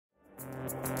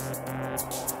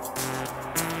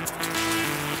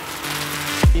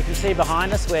You can see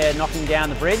behind us we're knocking down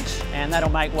the bridge, and that'll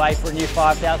make way for a new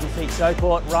 5,000 feet show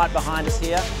court right behind us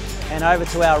here. And over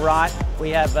to our right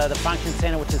we have the function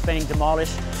centre, which is being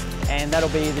demolished, and that'll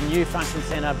be the new function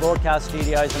centre, broadcast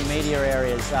studios and media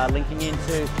areas linking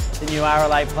into the new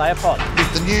RLA player pod.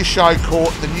 With the new show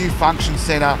court, the new function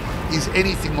centre is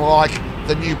anything like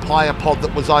the new player pod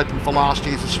that was open for last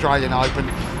year's Australian Open.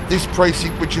 This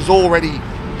precinct, which is already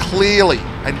clearly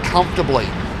and comfortably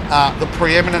the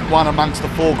preeminent one amongst the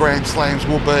 4 Grand Slams,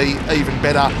 will be even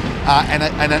better and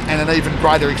an even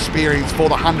greater experience for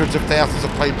the hundreds of thousands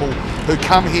of people who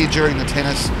come here during the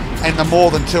tennis and the more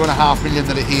than 2.5 million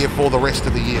that are here for the rest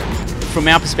of the year. From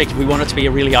our perspective, we want it to be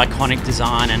a really iconic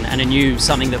design and a new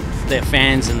something that their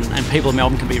fans and people of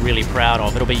Melbourne can be really proud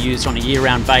of. It'll be used on a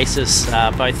year-round basis,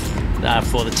 both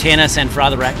for the tennis and for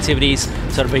other activities,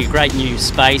 so it'll be a great new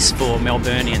space for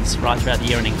Melburnians right throughout the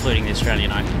year and including the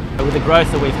Australian Open. With the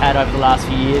growth that we've had over the last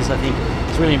few years, I think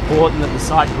it's really important that the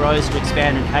site grows to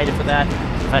expand and cater for that.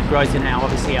 We've had growth in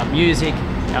obviously our music,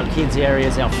 our kids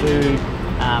areas, our food,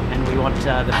 and we want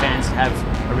the fans to have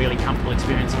a really comfortable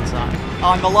experience on site.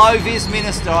 I'm a low vis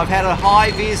minister. I've had a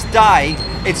high vis day.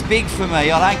 It's big for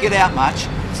me. I don't get out much.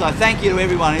 So thank you to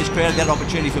everyone who's created that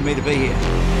opportunity for me to be here.